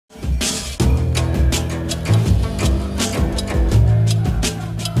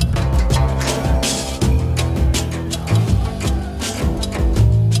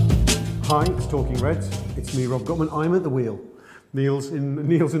Talking Reds. It's me, Rob Gutmann. I'm at the wheel. Neil's in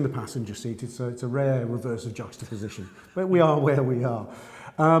the passenger seat. It's a rare reverse of juxtaposition, but we are where we are.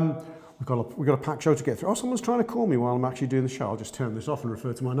 We've got a packed show to get through. Oh, someone's trying to call me while I'm actually doing the show. I'll just turn this off and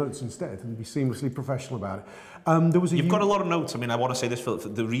refer to my notes instead and be seamlessly professional about it. You've got a lot of notes. I mean, I want to say this,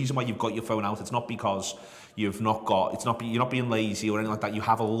 Philip. The reason why you've got your phone out, it's not because you're not being lazy or anything like that. You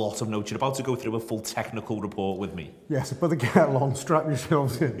have a lot of notes. You're about to go through a full technical report with me. Yes, but get along, strap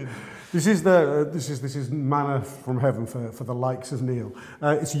yourselves in. This is manna from heaven for the likes of Neil.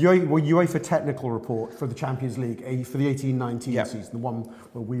 It's UEFA technical report for the Champions League for the 18-19 season, the one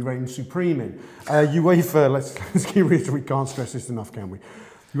where we reign supreme in. UEFA, let's keep reading. We can't stress this enough, can we?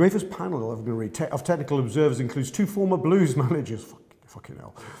 UEFA's panel of technical observers includes 2 former Blues managers. Fucking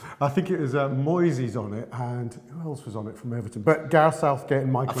hell. I think it was Moyes on it, and who else was on it from Everton? But Gareth Southgate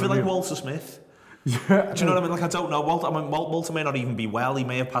and Michael. I feel like Walter Smith. Yeah. Do you know what I mean? Like, I don't know. Walter may not even be well. He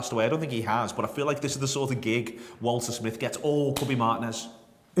may have passed away. I don't think he has. But I feel like this is the sort of gig Walter Smith gets. Oh, could be Martinez.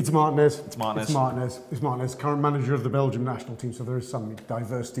 It's Martinez. Current manager of the Belgium national team. So there is some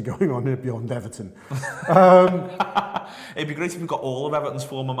diversity going on here beyond Everton. It'd be great if we've got all of Everton's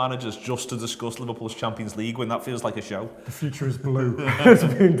former managers just to discuss Liverpool's Champions League win. That feels like a show. The future is blue. It's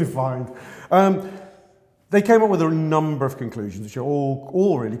being defined. They came up with a number of conclusions, which are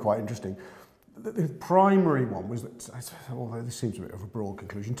all really quite interesting. The primary one was that, although this seems a bit of a broad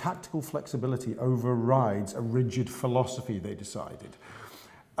conclusion, tactical flexibility overrides a rigid philosophy, they decided.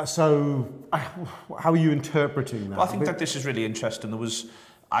 So, how are you interpreting that? Well, I think that this is really interesting.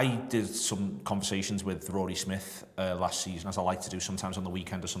 I did some conversations with Rory Smith last season, as I like to do sometimes on the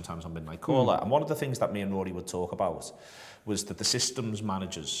weekend or sometimes on Midnight Caller. And one of the things that me and Rory would talk about was that the systems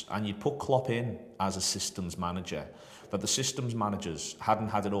managers, and you'd put Klopp in as a systems manager, that the systems managers hadn't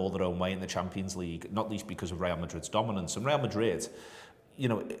had it all their own way in the Champions League, not least because of Real Madrid's dominance. And Real Madrid, you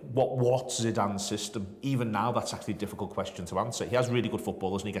know, what's Zidane's system? Even now, that's actually a difficult question to answer. He has really good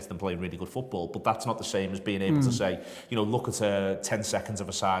footballers and he gets them playing really good football, but that's not the same as being able to say, you know, look at 10 seconds of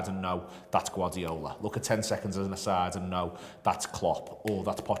a side and no, that's Guardiola. Look at 10 seconds of a side and no, that's Klopp or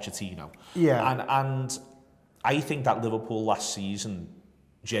that's Pochettino. Yeah. And I think that Liverpool last season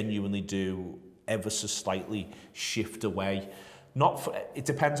genuinely do ever so slightly shift away. It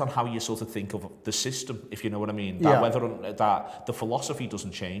depends on how you sort of think of the system, if you know what I mean. Whether that the philosophy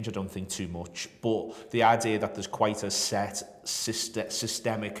doesn't change, I don't think too much. But the idea that there's quite a set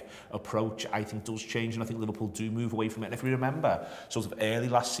systemic approach, I think does change, and I think Liverpool do move away from it. And if we remember, sort of early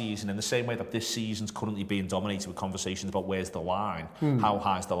last season, in the same way that this season's currently being dominated with conversations about where's the line, how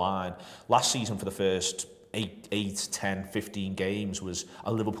high's the line. Last season, for the first 8, 10, 15 games, was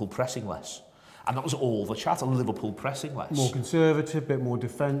a Liverpool pressing less. And that was all the chat, a Liverpool pressing less. More conservative, a bit more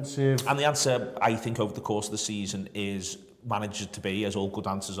defensive. And the answer, I think, over the course of the season is managed to be, as all good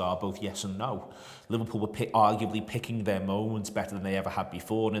answers are, both yes and no. Liverpool were arguably picking their moments better than they ever had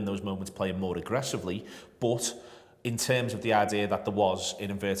before, and in those moments playing more aggressively. But in terms of the idea that there was, in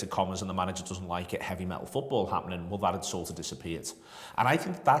inverted commas, and the manager doesn't like it, heavy metal football happening, well, that had sort of disappeared. And I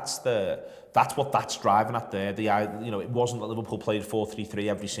think that's what that's driving at there. It wasn't that Liverpool played 4-3-3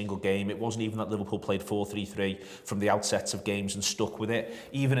 every single game. It wasn't even that Liverpool played 4-3-3 from the outsets of games and stuck with it.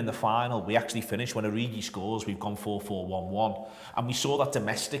 Even in the final, we actually finished when Origi scores, we've gone 4-4-1-1. And we saw that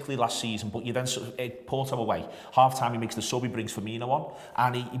domestically last season, but you then Porto away. Half-time he makes the sub, he brings Firmino on,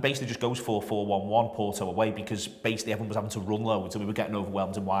 and he basically just goes 4-4-1-1 Porto away, because basically everyone was having to run loads and we were getting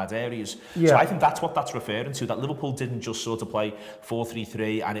overwhelmed in wide areas. So I think that's what that's referring to, that Liverpool didn't just sort of play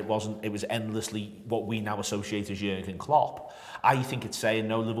 4-3-3 and it was endlessly what we now associate as Jurgen Klopp. I think it's saying,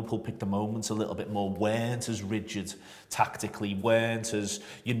 no, Liverpool picked the moments a little bit more, weren't as rigid tactically, weren't as,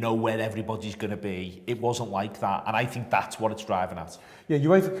 you know where everybody's going to be. It wasn't like that, and I think that's what it's driving at. Yeah,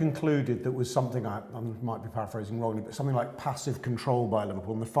 UEFA concluded that was something, I might be paraphrasing wrongly, but something like passive control by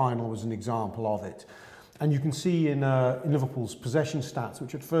Liverpool, and the final was an example of it. And you can see in Liverpool's possession stats,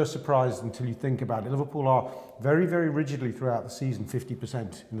 which at first surprised until you think about it, Liverpool are very, very rigidly throughout the season,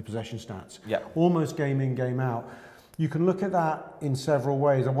 50% in the possession stats. Yeah. Almost game in, game out. You can look at that in several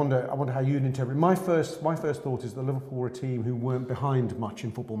ways. I wonder how you'd interpret it. My first thought is that Liverpool were a team who weren't behind much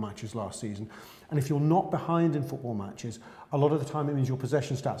in football matches last season. And if you're not behind in football matches, a lot of the time it means your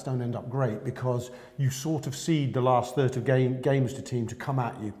possession stats don't end up great, because you sort of cede the last third of games to team to come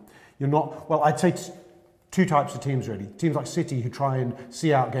at you. You're not, well, I'd say 2 types of teams really. Teams like City, who try and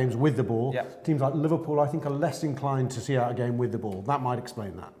see out games with the ball. Yeah. Teams like Liverpool, I think, are less inclined to see out a game with the ball. That might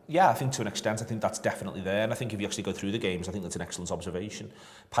explain that. Yeah, I think to an extent, I think that's definitely there. And I think if you actually go through the games, I think that's an excellent observation.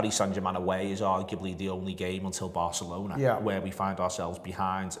 Paris Saint-Germain away is arguably the only game until Barcelona where we find ourselves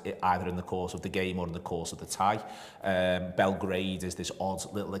behind, either in the course of the game or in the course of the tie. Belgrade is this odd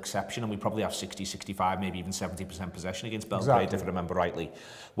little exception, and we probably have 60, 65, maybe even 70% possession against Belgrade, if I remember rightly.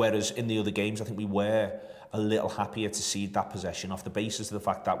 Whereas in the other games, I think we were a little happier to cede that possession off the basis of the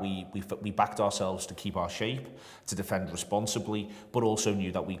fact that we backed ourselves to keep our shape, to defend responsibly, but also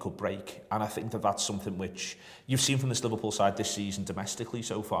knew that we could break. And I think that that's something which you've seen from this Liverpool side this season domestically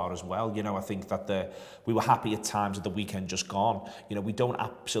so far as well. You know, I think that we were happy at times at the weekend just gone. You know, we don't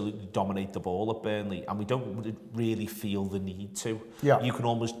absolutely dominate the ball at Burnley, and we don't really feel the need to. Yeah. You can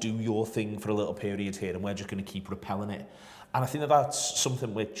almost do your thing for a little period here, and we're just going to keep repelling it. And I think that that's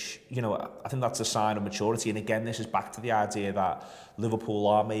something which, you know, I think that's a sign of maturity. And again, this is back to the idea that Liverpool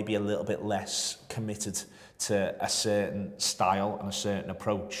are maybe a little bit less committed to a certain style and a certain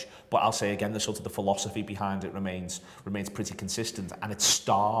approach. But I'll say again, the philosophy behind it remains pretty consistent, and it's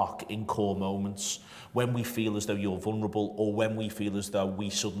stark in core moments when we feel as though you're vulnerable, or when we feel as though we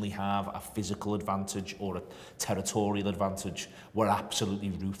suddenly have a physical advantage or a territorial advantage. We're absolutely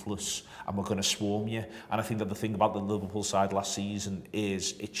ruthless and we're going to swarm you. And I think that the thing about the Liverpool side last season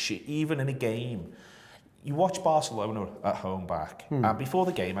is even in a game, you watch Barcelona at home back, and before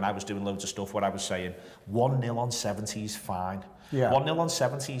the game, and I was doing loads of stuff where I was saying 1-0 on 70 is fine. 1-0 on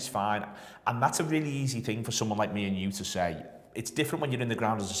 70 is fine. And that's a really easy thing for someone like me and you to say. It's different when you're in the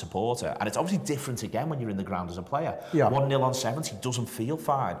ground as a supporter, and it's obviously different again when you're in the ground as a player. 1-0 on 70 doesn't feel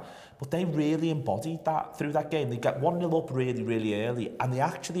fine, but they really embodied that through that game. They get 1-0 up really, really early, and they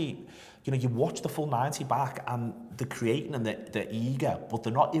actually, you know, you watch the full 90 back, and they're creating and they're eager, but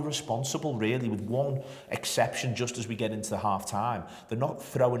they're not irresponsible really, with one exception just as we get into the half-time. They're not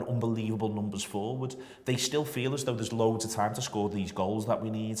throwing unbelievable numbers forward. They still feel as though there's loads of time to score these goals that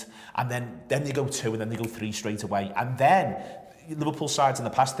we need. And then they go 2 and then they go 3 straight away. And then Liverpool sides in the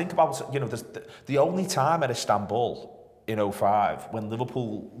past, think about, you know, the only time at Istanbul in 05 when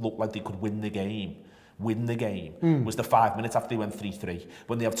Liverpool looked like they could win the game was the 5 minutes after they went 3-3,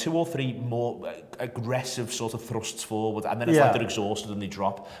 when they have 2 or 3 more aggressive sort of thrusts forward, and then it's like they're exhausted and they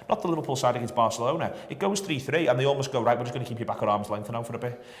drop. Not the Liverpool side against Barcelona. It goes 3-3 and they almost go, right, we're just going to keep you back at arm's length now for a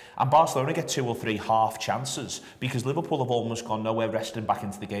bit. And Barcelona get 2 or 3 half chances because Liverpool have almost gone, no, we're resting back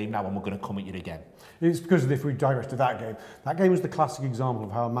into the game now and we're going to come at you again. It's because if we digress to that game was the classic example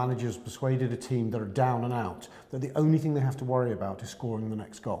of how a manager's persuaded a team that are down and out that the only thing they have to worry about is scoring the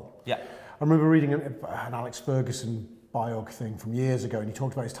next goal. Yeah. I remember reading an Alex Ferguson biog thing from years ago, and he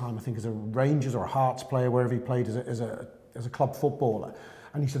talked about his time, I think, as a Rangers or a Hearts player, wherever he played as a club footballer.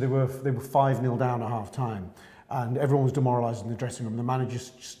 And he said they were 5-0 down at half time, and everyone was demoralised in the dressing room. And the manager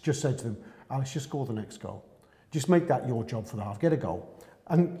just said to them, Alex, just score the next goal. Just make that your job for the half. Get a goal.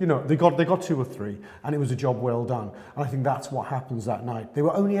 And, you know, they got 2 or 3, and it was a job well done. And I think that's what happens that night. They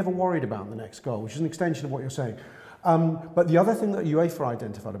were only ever worried about the next goal, which is an extension of what you're saying. But the other thing that UEFA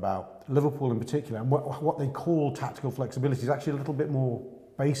identified about Liverpool in particular, and what they call tactical flexibility, is actually a little bit more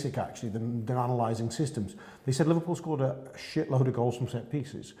basic actually than analysing systems. They said Liverpool scored a shitload of goals from set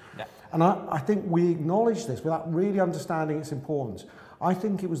pieces. Yeah. And I think we acknowledge this without really understanding its importance. I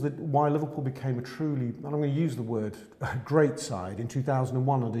think it was why Liverpool became a truly, and I'm going to use the word, great side in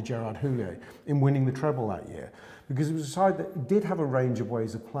 2001 under Gerard Houllier in winning the treble that year. Because it was a side that did have a range of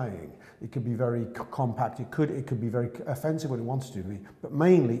ways of playing. It could be very compact, it could be very offensive when it wanted to be, but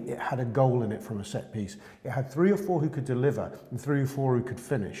mainly it had a goal in it from a set piece. It had 3 or 4 who could deliver and 3 or 4 who could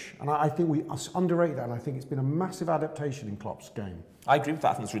finish. And I think we underrate that, and I think it's been a massive adaptation in Klopp's game. I agree with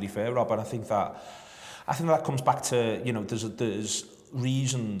that. I think it's really fair, Rob, and I think that comes back to, you know, there's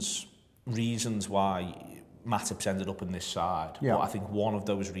reasons why Matip's ended up in this side. Yeah. But I think one of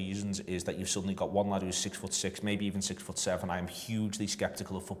those reasons is that you've suddenly got one lad who's 6'6", maybe even 6'7". I am hugely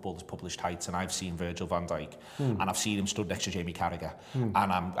sceptical of footballers' published heights, and I've seen Virgil van Dijk, and I've seen him stood next to Jamie Carragher, and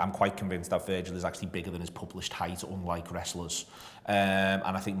I'm quite convinced that Virgil is actually bigger than his published height, unlike wrestlers. And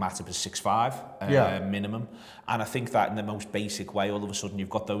I think Matip is 6'5", minimum. And I think that in the most basic way, all of a sudden you've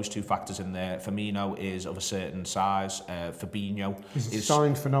got those 2 factors in there. Firmino is of a certain size. Fabinho is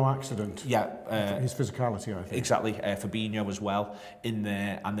signed for no accident. Yeah, his physicality, I think. Exactly. Fabinho as well in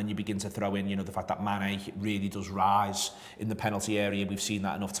there, and then you begin to throw in, you know, the fact that Mane really does rise in the penalty area. We've seen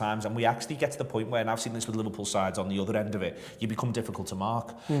that enough times, and we actually get to the point where, and I've seen this with Liverpool sides on the other end of it, you become difficult to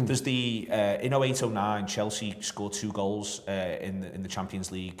mark. There's the in 08-09, Chelsea scored 2 goals in the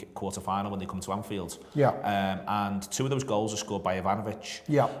Champions League quarter-final when they come to Anfield. Yeah. And 2 of those goals are scored by Ivanovic.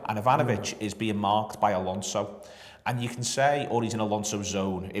 Yeah. And Ivanovic is being marked by Alonso. And you can say, or he's in Alonso's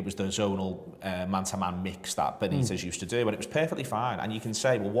zone. It was the zonal man-to-man mix that Benitez used to do, and it was perfectly fine. And you can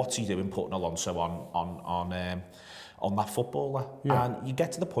say, well, what's he doing putting Alonso on that footballer? Yeah. And you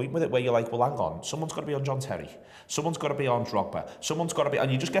get to the point with it where you're like, well, hang on, someone's got to be on John Terry. Someone's got to be on Drogba. Someone's got to be,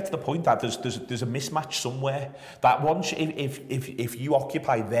 and you just get to the point that there's a mismatch somewhere. That once, if you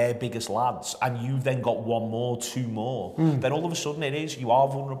occupy their biggest lads and you've then got one more, two more, then all of a sudden you are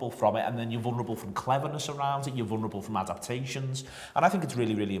vulnerable from it, and then you're vulnerable from cleverness around it. You're vulnerable from adaptations, and I think it's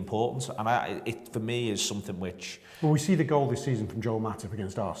really, really important. And it for me is something which. Well, we see the goal this season from Joel Matip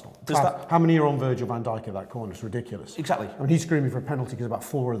against Arsenal. How many are on Virgil van Dijk at that corner? It's ridiculous. Exactly. I mean, he's screaming for a penalty because about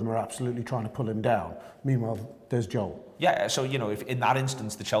 4 of them are absolutely trying to pull him down. Meanwhile, there's Joel. Yeah, so, you know, if in that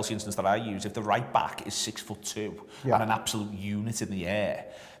instance, the Chelsea instance that I use, if the right back is 6'2" and an absolute unit in the air,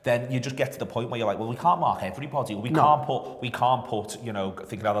 then you just get to the point where you're like, well, we can't mark everybody. We can't put, you know,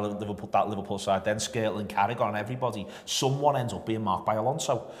 thinking about that Liverpool side, then Skrtel and Carragher on everybody. Someone ends up being marked by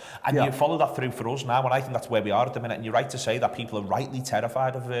Alonso. And you follow that through for us now, and I think that's where we are at the minute. And you're right to say that people are rightly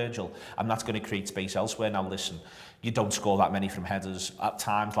terrified of Virgil, and that's going to create space elsewhere. Now, listen, you don't score that many from headers. At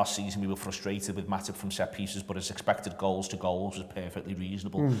times last season we were frustrated with Matip from set pieces, but his expected goals to goals was perfectly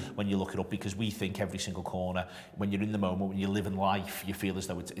reasonable when you look it up, because we think every single corner, when you're in the moment, when you're living life, you feel as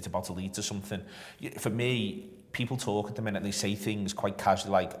though it's about to lead to something. For me, people talk at the minute and they say things quite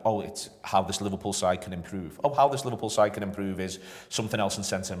casually like, oh, it's how this Liverpool side can improve. Oh, how this Liverpool side can improve is something else in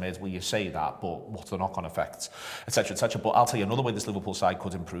centre mid. Well, you say that, but what's the knock-on effects, etc., etc. But I'll tell you another way this Liverpool side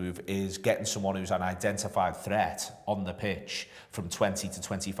could improve is getting someone who's an identified threat on the pitch from 20 to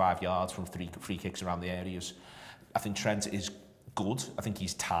 25 yards from free kicks around the areas. I think Trent is good. I think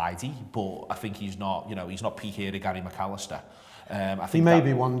he's tidy, but I think he's not, you know, he's not Piqué or Gary McAllister. I think he may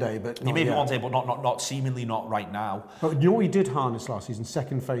be one day, but he may be one day, but not seemingly not right now. But you know what he did harness last season?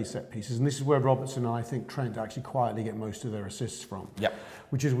 Second phase set pieces, and this is where Robertson and I think Trent actually quietly get most of their assists from. Yep.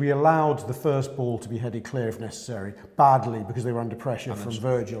 Which is we allowed the first ball to be headed clear if necessary, badly because they were under pressure from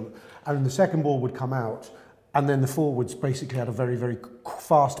Virgil, and the second ball would come out, and then the forwards basically had a very, very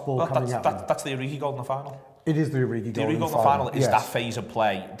fast ball coming out. That's the Origi goal in the final. It is the Origi goal. The Origi goal in the final is that phase of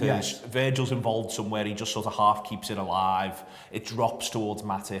play. Virgil's involved somewhere, he just sort of half keeps it alive. It drops towards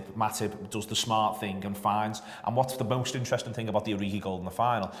Matip. Matip does the smart thing and finds. And what's the most interesting thing about the Origi goal in the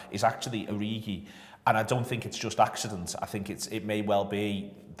final is actually Origi, and I don't think it's just accident. I think it may well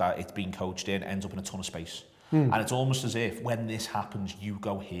be that it's been coached in, ends up in a ton of space. And it's almost as if when this happens, you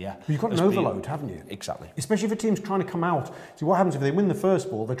go here. But you've got an overload, haven't you? Exactly. Especially if a team's trying to come out. See, what happens if they win the first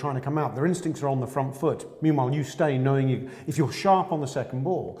ball, they're trying to come out. Their instincts are on the front foot. Meanwhile, you stay knowing if you're sharp on the second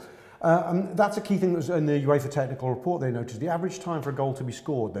ball. And that's a key thing that was in the UEFA technical report they noticed. The average time for a goal to be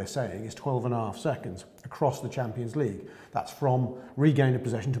scored, they're saying, is 12.5 seconds across the Champions League. That's from regain of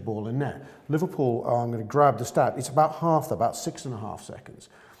possession to ball in net. Liverpool, I'm going to grab the stat, it's about half that, about 6.5 seconds.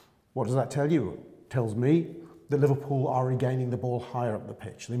 What does that tell you? It tells me that Liverpool are regaining the ball higher up the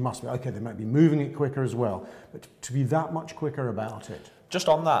pitch. They must be. Okay, they might be moving it quicker as well, but to be that much quicker about it. Just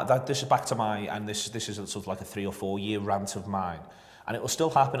on that this is back to this is sort of like a 3 or 4 year rant of mine, and it will still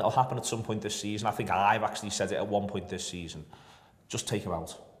happen. It'll happen at some point this season. I think I've actually said it at one point this season. Just take him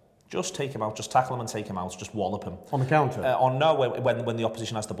out. Just take him out, just tackle him and take him out, just wallop him. On the counter? When the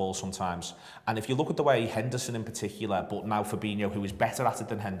opposition has the ball sometimes. And if you look at the way Henderson in particular, but now Fabinho, who is better at it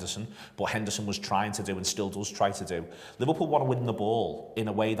than Henderson, but Henderson was trying to do and still does try to do, Liverpool want to win the ball in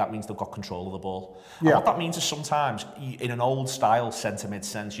a way that means they've got control of the ball. Yeah. And what that means is sometimes, in an old style centre-mid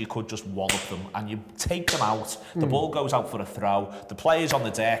sense, you could just wallop them and you take them out, the ball goes out for a throw, the players on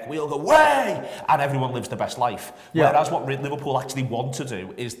the deck, we all go, way! And everyone lives the best life. Yeah. Whereas what Liverpool actually want to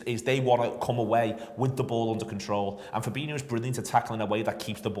do is they want to come away with the ball under control. And Fabinho is brilliant at tackling in a way that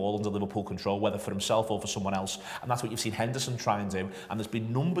keeps the ball under Liverpool control, whether for himself or for someone else. And that's what you've seen Henderson try and do. And there's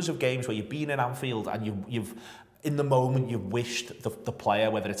been numbers of games where you've been in Anfield and you've in the moment, you've wished the player,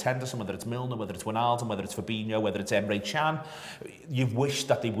 whether it's Henderson, whether it's Milner, whether it's Wijnaldum, whether it's Fabinho, whether it's Emre Can, you've wished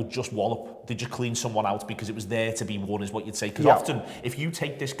that they would just wallop, they just clean someone out because it was there to be won, is what you'd say. Because often, if you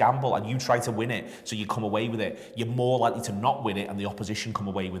take this gamble and you try to win it, so you come away with it, you're more likely to not win it and the opposition come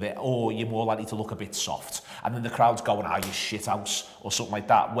away with it, or you're more likely to look a bit soft. And then the crowd's going, you shit house, or something like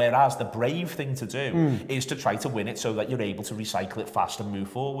that. Whereas the brave thing to do is to try to win it so that you're able to recycle it fast and move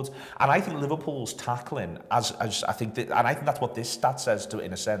forward. And I think Liverpool's tackling, I think that's what this stat says to it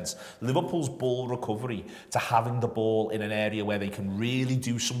in a sense. Liverpool's ball recovery to having the ball in an area where they can really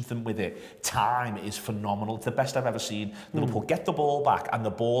do something with it, time is phenomenal. It's the best I've ever seen. Liverpool get the ball back and the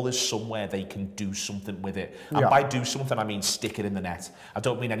ball is somewhere they can do something with it. And by do something, I mean stick it in the net. I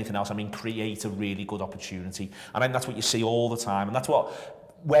don't mean anything else. I mean create a really good opportunity. And I think that's what you see all the time. And that's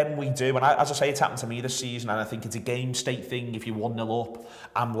what when we do, and as I say, it's happened to me this season, and I think it's a game state thing. If you're 1-0 up,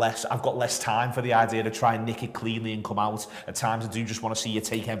 I've got less time for the idea to try and nick it cleanly and come out. At times I do just want to see you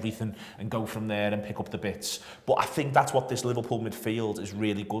take everything and go from there and pick up the bits. But I think that's what this Liverpool midfield is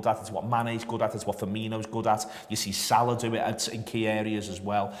really good at. It's what Mane's good at, it's what Firmino's good at. You see Salah do it in key areas as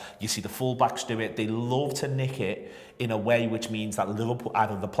well. You see the fullbacks do it. They love to nick it in a way which means that Liverpool,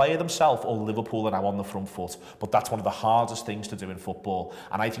 either the player themselves or Liverpool are now on the front foot. But that's one of the hardest things to do in football.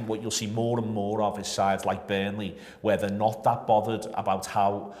 And I think what you'll see more and more of is sides like Burnley, where they're not that bothered about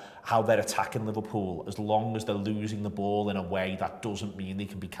how they're attacking Liverpool, as long as they're losing the ball in a way that doesn't mean they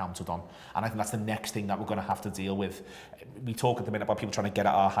can be counted on. And I think that's the next thing that we're going to have to deal with. We talk at the minute about people trying to get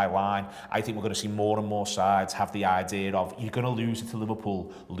at our high line. I think we're going to see more and more sides have the idea of, you're going to lose it to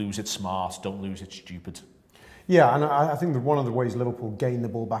Liverpool, lose it smart, don't lose it stupid. Yeah, and I think that one of the ways Liverpool gain the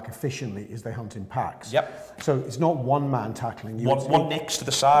ball back efficiently is they hunt in packs. Yep. So it's not one man tackling. One nicks to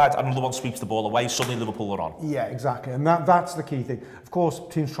the side, another one sweeps the ball away, suddenly Liverpool are on. Yeah, exactly. And that's the key thing. Of course,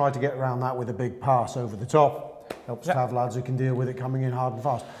 teams try to get around that with a big pass over the top. Helps to have lads who can deal with it coming in hard and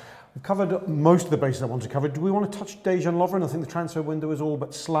fast. We've covered most of the bases I want to cover. Do we want to touch Dejan Lovren? I think the transfer window is all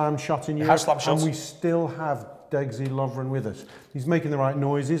but slammed shut in Europe. It has slammed shut. And we still have Degsy Lovren with us. He's making the right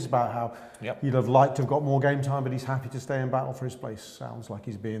noises about how he'd have liked to have got more game time, but he's happy to stay in battle for his place. Sounds like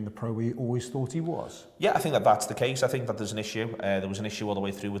he's being the pro he always thought he was. Yeah, I think that's the case. I think that there's an issue. There was an issue all the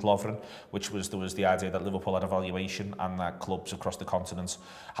way through with Lovren, which was there was the idea that Liverpool had a valuation and that clubs across the continent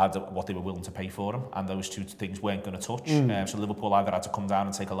had what they were willing to pay for him, and those two things weren't going to touch. So Liverpool either had to come down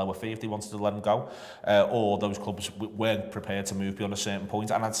and take a lower fee if they wanted to let him go, or those clubs weren't prepared to move beyond a certain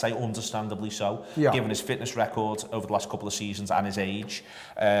point, and I'd say understandably so, given his fitness record over the last couple of seasons and his age.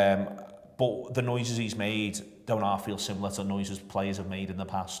 But the noises he's made don't feel similar to noises players have made in the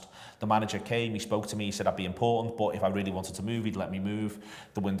past. The manager came, he spoke to me, he said I'd be important, but if I really wanted to move, he'd let me move.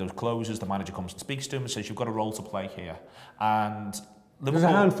 The window closes, the manager comes and speaks to him and says, you've got a role to play here. And Liverpool, there's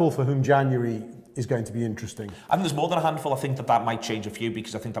a handful for whom January is going to be interesting. And there's more than a handful. I think that might change a few,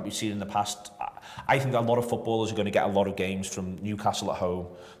 because I think that we've seen in the past. I think that a lot of footballers are going to get a lot of games from Newcastle at home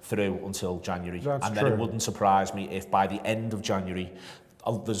through until January. And then it wouldn't surprise me if by the end of January,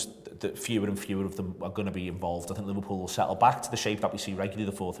 there's fewer and fewer of them are going to be involved. I think Liverpool will settle back to the shape that we see regularly,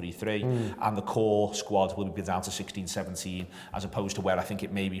 the 4-3-3, and the core squad will be down to 16-17, as opposed to where I think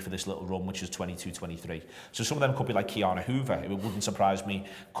it may be for this little run, which is 22-23. So some of them could be like Keanu Hoover. It wouldn't surprise me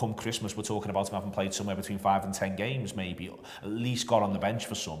come Christmas we're talking about him having played somewhere between 5 and 10 games, maybe at least got on the bench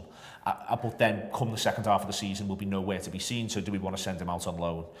for some. But then come the second half of the season will be nowhere to be seen. So do we want to send him out on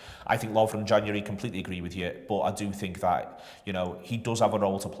loan? I think Lovren, January, completely agree with you, but I do think that, you know, he does have a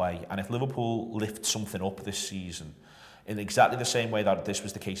role to play. And if Liverpool lift something up this season, in exactly the same way that this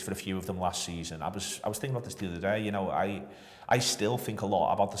was the case for a few of them last season, I was thinking about this the other day. You know, I still think a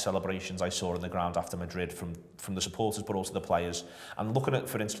lot about the celebrations I saw in the ground after Madrid from the supporters, but also the players. And looking at,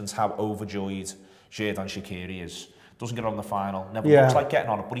 for instance, how overjoyed Xherdan Shaqiri is. Doesn't get on the final, never looks like getting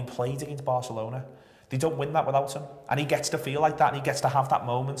on it, but he played against Barcelona. They don't win that without him. And he gets to feel like that, and he gets to have that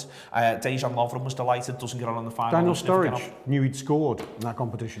moment. Dejan Lovren was delighted, doesn't get on the final. Daniel Sturridge knew he'd scored in that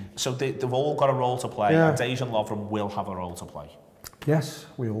competition. So they've all got a role to play, and Dejan Lovren will have a role to play. Yes,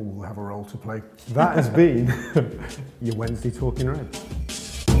 we all will have a role to play. That has been your Wednesday Talking Reds.